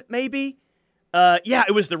Award, maybe.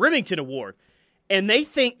 It was the Remington Award. And they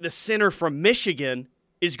think the center from Michigan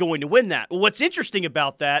is going to win that. Well, what's interesting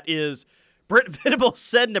about that is Brent Venables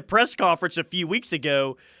said in a press conference a few weeks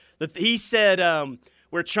ago that he said,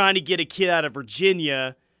 we're trying to get a kid out of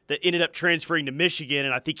Virginia that ended up transferring to Michigan,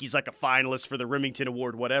 and I think he's like a finalist for the Remington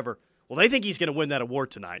Award, whatever. Well, they think he's going to win that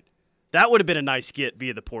award tonight. That would have been a nice get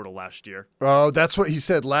via the portal last year. Oh, that's what he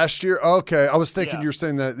said last year? Okay, I was thinking you're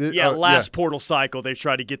saying that. Last portal cycle, they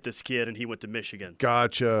tried to get this kid, and he went to Michigan.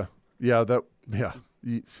 Gotcha. Yeah, that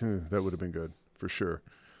would have been good for sure.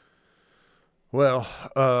 Well,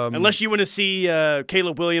 unless you want to see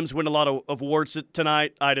Caleb Williams win a lot of awards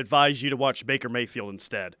tonight, I'd advise you to watch Baker Mayfield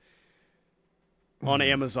instead on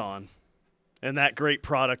Amazon and that great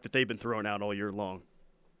product that they've been throwing out all year long.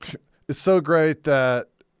 It's so great that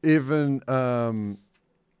even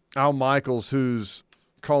Al Michaels, who's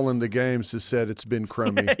calling the games has said it's been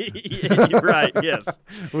crummy. Yeah, you're right, yes.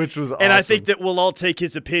 Which was awesome. And I think that we'll all take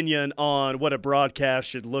his opinion on what a broadcast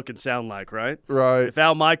should look and sound like, right? Right. If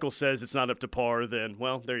Al Michaels says it's not up to par, then,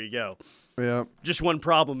 well, there you go. Yeah. Just one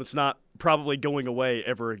problem. It's not probably going away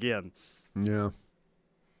ever again. Yeah.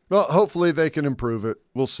 Well, hopefully they can improve it.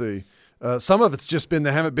 We'll see. Some of it's just been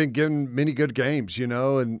they haven't been given many good games,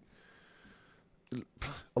 and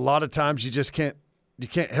a lot of times you just can't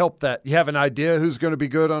help that. You have an idea who's going to be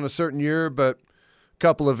good on a certain year, but a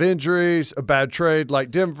couple of injuries, a bad trade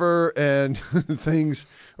like Denver, and things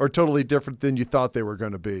are totally different than you thought they were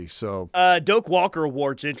going to be. So, Doak Walker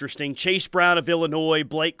Award's interesting. Chase Brown of Illinois,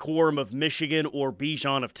 Blake Corum of Michigan, or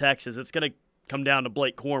Bijan of Texas. It's going to come down to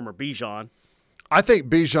Blake Corum or Bijan. I think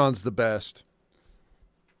Bijan's the best.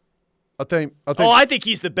 I think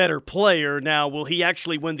he's the better player. Now, will he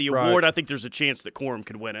actually win the award? I think there's a chance that Corum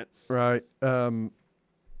could win it. Right.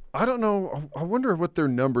 I don't know. I wonder what their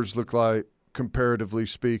numbers look like comparatively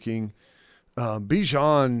speaking.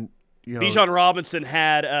 Bijan, Bijan Robinson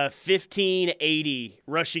had 1,580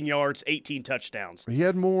 rushing yards, 18 touchdowns. He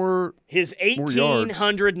had more. His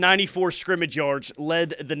 1,894 scrimmage yards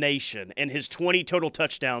led the nation, and his 20 total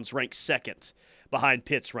touchdowns ranked second behind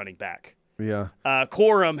Pitt's running back. Yeah.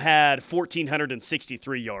 Corum had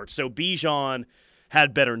 1,463 yards. So Bijan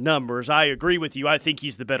had better numbers. I agree with you. I think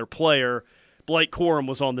he's the better player. Blake Corum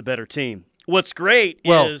was on the better team. What's great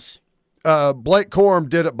is Blake Corum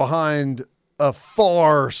did it behind a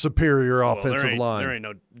far superior offensive line. There ain't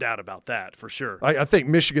no doubt about that, for sure. I think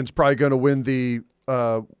Michigan's probably going to win the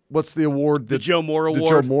what's the award? The Joe Moore Award. The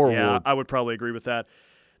Joe Moore Award. I would probably agree with that.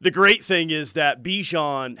 The great thing is that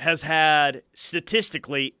Bijan has had,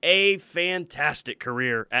 statistically, a fantastic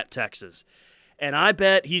career at Texas. And I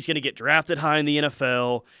bet he's going to get drafted high in the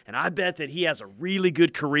NFL, and I bet that he has a really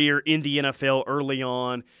good career in the NFL early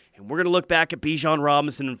on. And we're going to look back at Bijan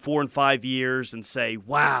Robinson in 4 and 5 years and say,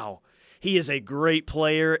 wow, he is a great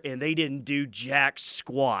player, and they didn't do jack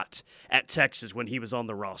squat at Texas when he was on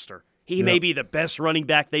the roster. He may be the best running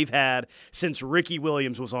back they've had since Ricky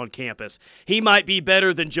Williams was on campus. He might be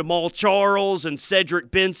better than Jamal Charles and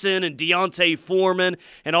Cedric Benson and Deontay Foreman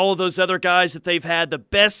and all of those other guys that they've had, the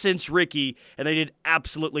best since Ricky, and they did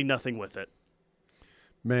absolutely nothing with it.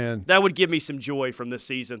 Man. That would give me some joy from this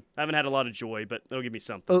season. I haven't had a lot of joy, but it'll give me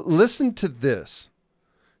something. Listen to this.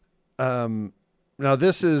 Now,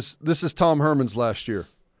 this is Tom Herman's last year.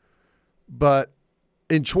 But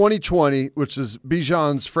in 2020, which is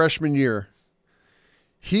Bijan's freshman year,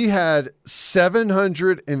 he had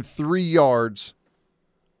 703 yards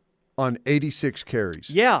on 86 carries.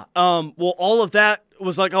 Yeah. Well, all of that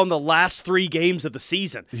was like on the last 3 games of the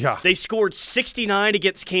season. Yeah. They scored 69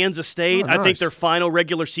 against Kansas State. Oh, nice. I think their final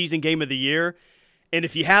regular season game of the year. And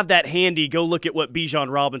if you have that handy, go look at what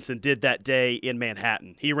Bijan Robinson did that day in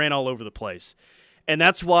Manhattan. He ran all over the place. And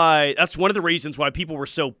that's one of the reasons why people were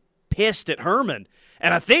so pissed at Herman.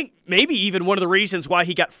 And I think maybe even one of the reasons why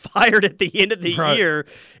he got fired at the end of the year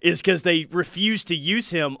is because they refused to use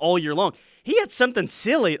him all year long. He had something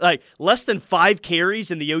silly, like less than 5 carries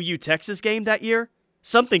in the OU Texas game that year.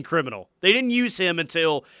 Something criminal. They didn't use him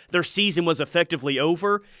until their season was effectively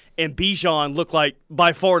over, and Bijan looked like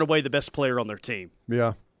by far and away the best player on their team.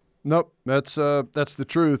 Yeah. Nope, that's the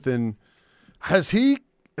truth. And has he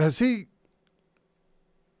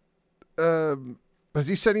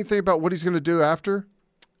said anything about what he's going to do after?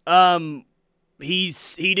 He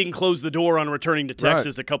didn't close the door on returning to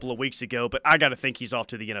Texas a couple of weeks ago, but I got to think he's off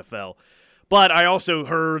to the NFL. But I also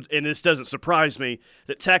heard, and this doesn't surprise me,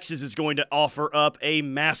 that Texas is going to offer up a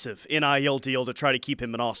massive NIL deal to try to keep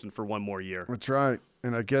him in Austin for 1 more year. That's right.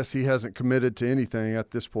 And I guess he hasn't committed to anything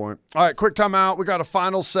at this point. All right, quick timeout. We got a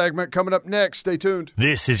final segment coming up next. Stay tuned.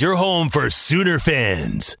 This is your home for Sooner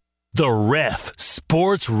fans. The Ref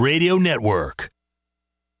Sports Radio Network.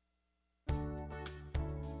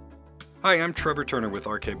 Hi, I'm Trevor Turner with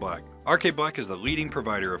RK Black. RK Black is the leading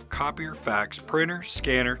provider of copier, fax, printer,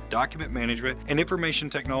 scanner, document management, and information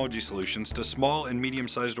technology solutions to small and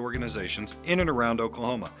medium-sized organizations in and around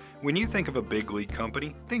Oklahoma. When you think of a big league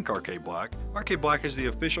company, think RK Black. RK Black is the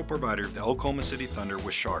official provider of the Oklahoma City Thunder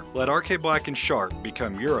with Sharp. Let RK Black and Sharp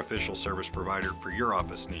become your official service provider for your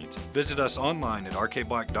office needs. Visit us online at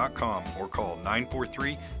rkblack.com or call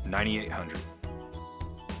 943-9800.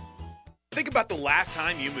 Think about the last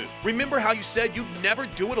time you moved. Remember how you said you'd never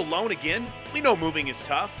do it alone again? We know moving is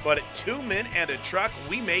tough, but at 2 Men and a Truck,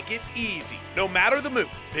 we make it easy. No matter the move,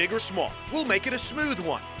 big or small, we'll make it a smooth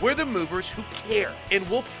one. We're the movers who care, and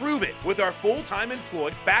we'll prove it with our full-time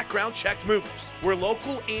employed, background-checked movers. We're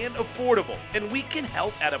local and affordable, and we can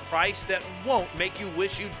help at a price that won't make you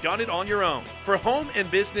wish you'd done it on your own. For home and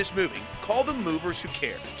business moving, call the movers who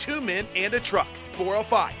care. 2 Men and a Truck,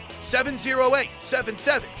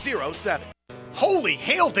 405-708-7707. Holy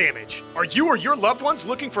hail damage! Are you or your loved ones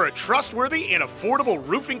looking for a trustworthy and affordable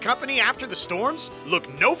roofing company after the storms? Look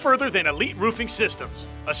no further than Elite Roofing Systems,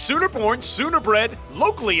 a Sooner-born, Sooner-bred,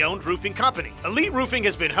 locally owned roofing company. Elite Roofing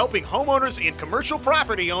has been helping homeowners and commercial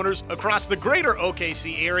property owners across the greater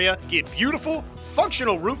OKC area get beautiful,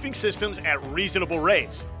 functional roofing systems at reasonable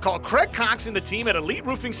rates. Call Craig Cox and the team at Elite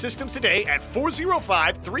Roofing Systems today at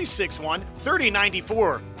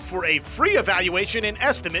 405-361-3094 for a free evaluation and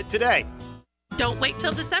estimate today. Don't wait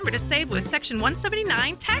till December to save with Section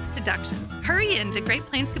 179 tax deductions. Hurry in to Great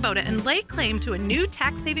Plains Kubota and lay claim to a new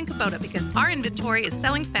tax-saving Kubota because our inventory is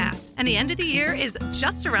selling fast and the end of the year is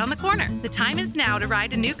just around the corner. The time is now to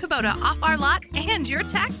ride a new Kubota off our lot and your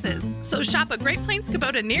taxes. So shop a Great Plains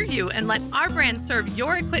Kubota near you and let our brand serve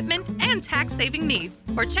your equipment and tax-saving needs.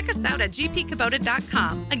 Or check us out at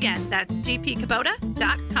gpkubota.com. Again, that's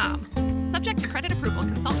gpkubota.com. Subject to credit approval.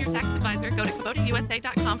 Consult your tax advisor. Go to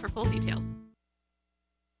KubotaUSA.com for full details.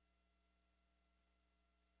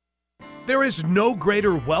 There is no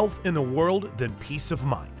greater wealth in the world than peace of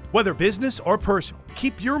mind. Whether business or personal,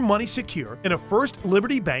 keep your money secure in a First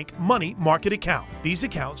Liberty Bank money market account. These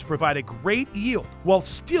accounts provide a great yield while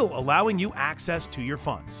still allowing you access to your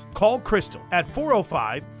funds. Call Crystal at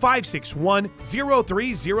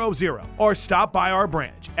 405-561-0300 or stop by our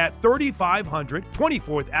branch at 3500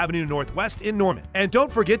 24th Avenue Northwest in Norman. And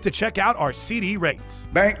don't forget to check out our CD rates.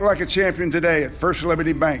 Bank like a champion today at First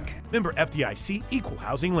Liberty Bank. Member FDIC, Equal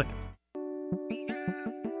Housing Lender.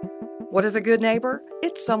 What is a good neighbor?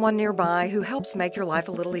 It's someone nearby who helps make your life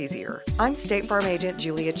a little easier. I'm State Farm Agent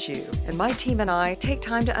Julia Chu, and my team and I take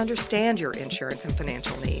time to understand your insurance and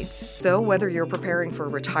financial needs. So whether you're preparing for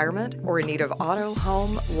retirement or in need of auto,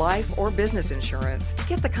 home, life, or business insurance,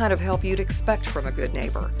 get the kind of help you'd expect from a good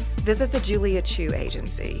neighbor. Visit the Julia Chu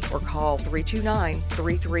Agency or call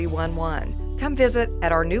 329-3311. Come visit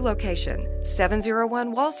at our new location,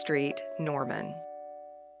 701 Wall Street, Norman.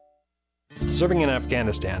 Serving in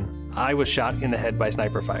Afghanistan, I was shot in the head by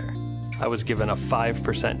sniper fire. I was given a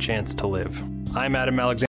 5% chance to live. I'm Adam Alexander.